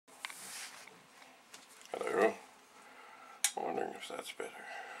if that's better.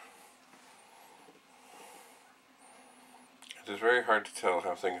 It is very hard to tell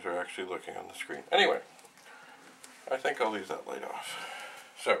how things are actually looking on the screen. Anyway, I think I'll leave that light off.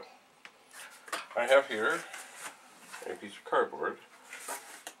 So, I have here a piece of cardboard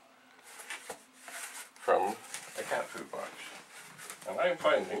from a cat food box. And I am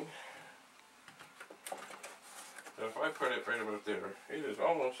finding that if I put it right about there, it is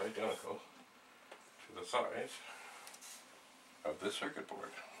almost identical to the size of this circuit board.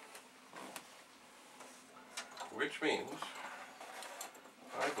 Which means,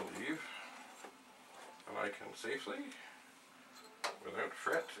 I believe, that I can safely, without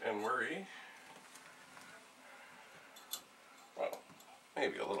fret and worry, well,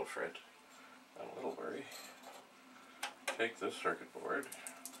 maybe a little fret and a little worry, take this circuit board,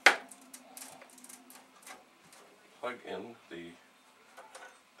 plug in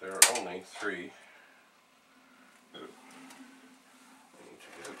there are only three, I need to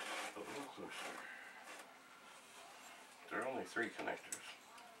get it a little closer. There are only three connectors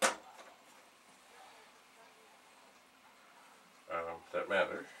that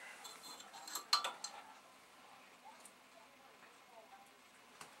matter.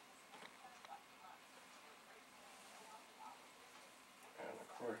 And of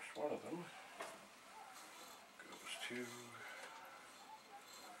course, one of them goes to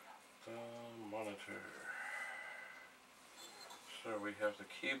the monitor. So we have the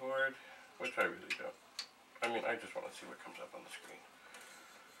keyboard, which I really don't. I mean, I just want to see what comes up on the screen.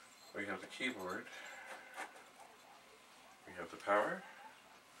 We have the keyboard, we have the power,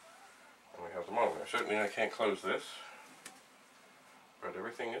 and we have the monitor. Certainly I can't close this, but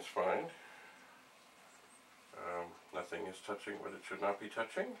everything is fine. Nothing is touching what it should not be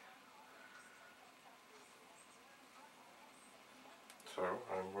touching. So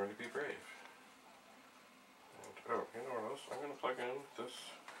I'm going to be brave. And, oh, you know what else? I'm going to plug in this.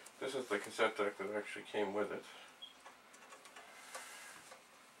 This is the cassette deck that actually came with it.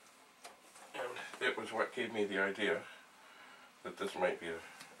 And it was what gave me the idea that this might be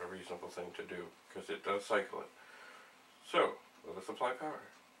a reasonable thing to do, because it does cycle it. So, let us apply power.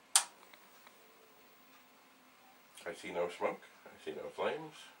 I see no smoke, I see no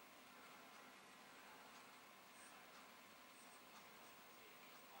flames.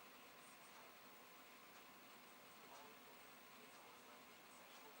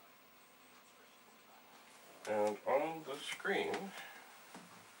 And on the screen,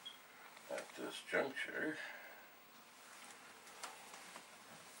 at this juncture,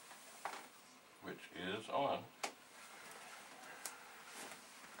 which is on,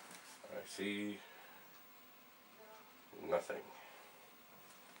 I see nothing.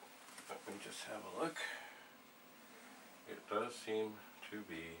 Let me just have a look. It does seem to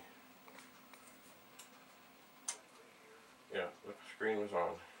be, yeah, the screen was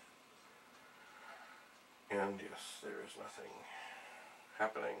on. And yes, there is nothing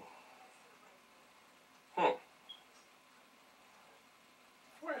happening. Well,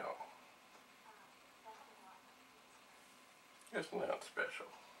 isn't that special?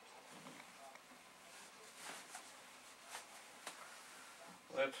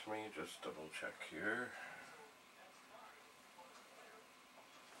 Let me just double check here.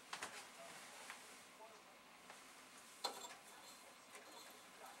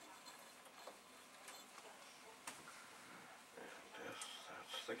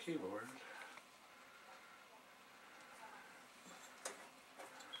 That's the keyboard.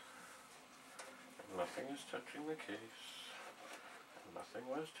 And nothing is touching the case. And nothing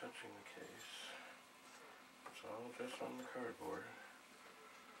was touching the case. It's all just on the cardboard.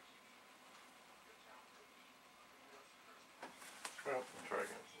 Well, let's try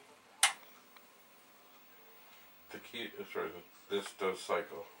again. The key, sorry, this does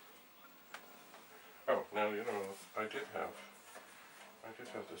cycle. Oh, now you know, I did have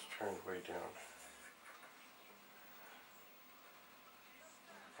this turned way down.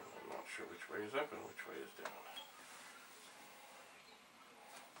 I'm not sure which way is up and which way is down.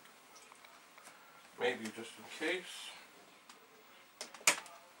 Maybe just in case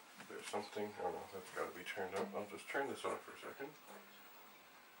there's something, oh no, that's got to be turned up. I'll just turn this off for a second.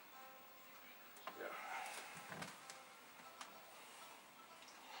 Yeah.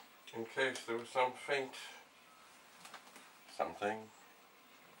 In case there was some faint something,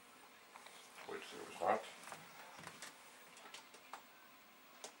 which there was not.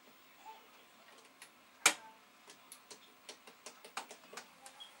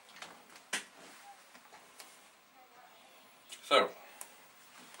 So,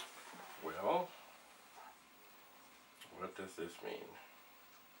 well, what does this mean?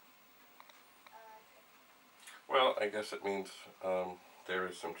 Well, I guess it means there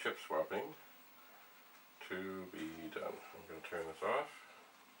is some chip swapping to be done. I'm going to turn this off,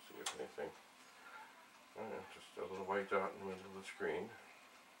 see if anything, just a little white dot in the middle of the screen.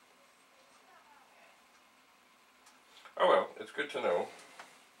 Oh well, it's good to know,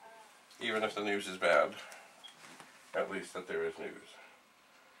 even if the news is bad, at least that there is news.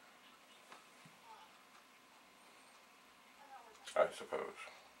 I suppose.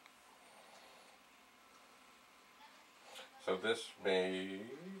 So this may,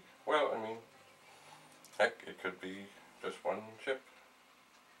 well, I mean, heck, it could be just one chip.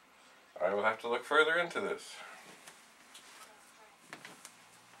 I will have to look further into this.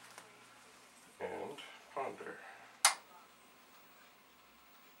 And ponder.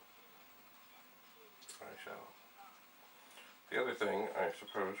 I shall. The other thing, I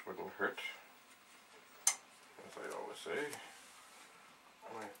suppose, wouldn't hurt, as I always say,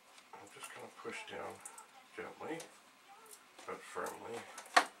 I'm just going to push down gently, but firmly,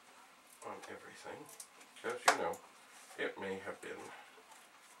 on everything, because, you know, it may have been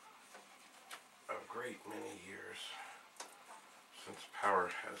a great many years since power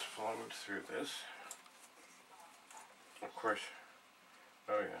has flowed through this. Of course,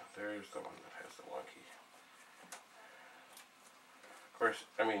 oh yeah, there's the one that has the wonky. Of course,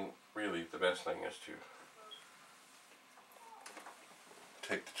 I mean, really, the best thing is to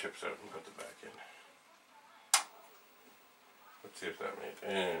take the chips out and put them back in. Let's see if that made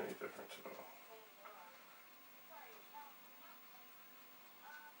any difference at all.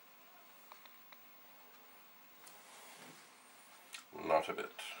 Not a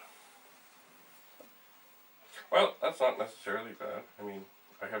bit. Well, that's not necessarily bad. I mean,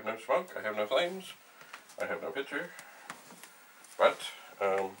 I have no smoke, I have no flames, I have no picture, but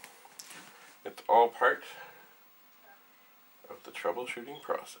it's all part of the troubleshooting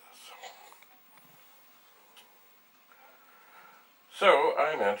process. So,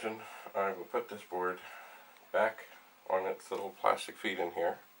 I imagine I will put this board back on its little plastic feet in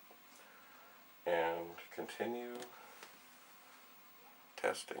here and continue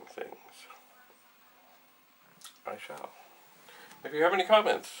testing things. I shall. If you have any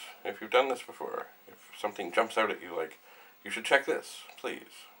comments, if you've done this before, if something jumps out at you like, you should check this,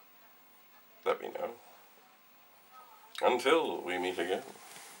 please let me know. Until we meet again,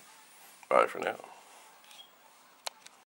 bye for now.